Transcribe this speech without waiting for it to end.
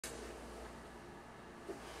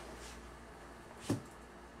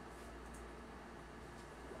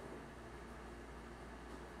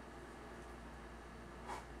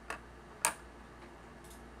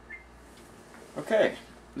Okay,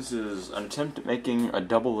 this is an attempt at making a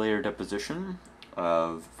double layer deposition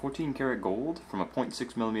of 14 karat gold from a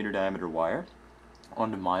 0.6mm diameter wire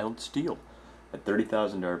onto mild steel at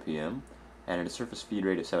 30,000 RPM and at a surface feed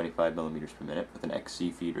rate of 75 millimeters per minute with an XC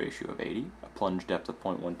feed ratio of 80, a plunge depth of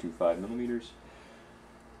 0.125 millimeters,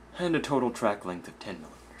 and a total track length of 10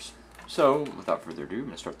 millimeters. So, without further ado, I'm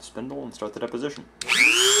going to start the spindle and start the deposition.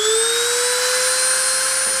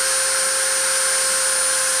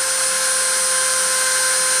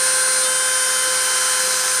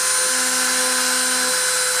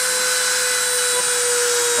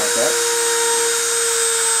 Like that.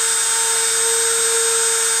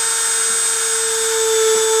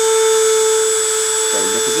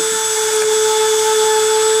 Starting deposition.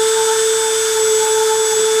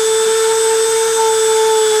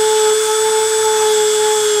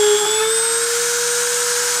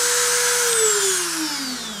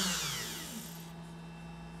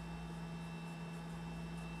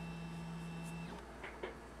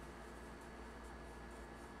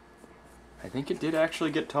 I think it did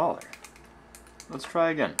actually get taller. Let's try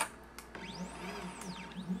again.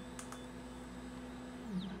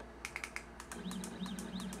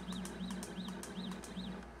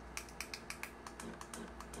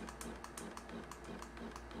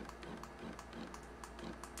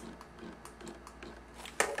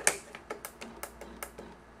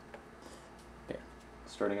 Okay,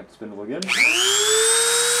 starting up the spindle again. Making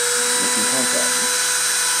contact.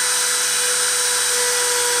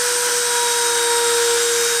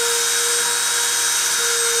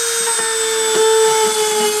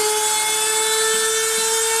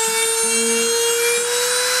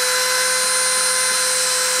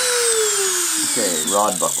 Okay,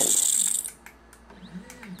 rod buckled.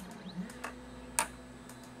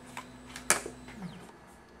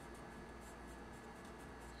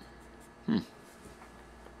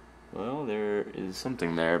 Well, there is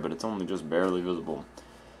something there, but it's only just barely visible.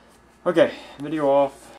 Okay, video off.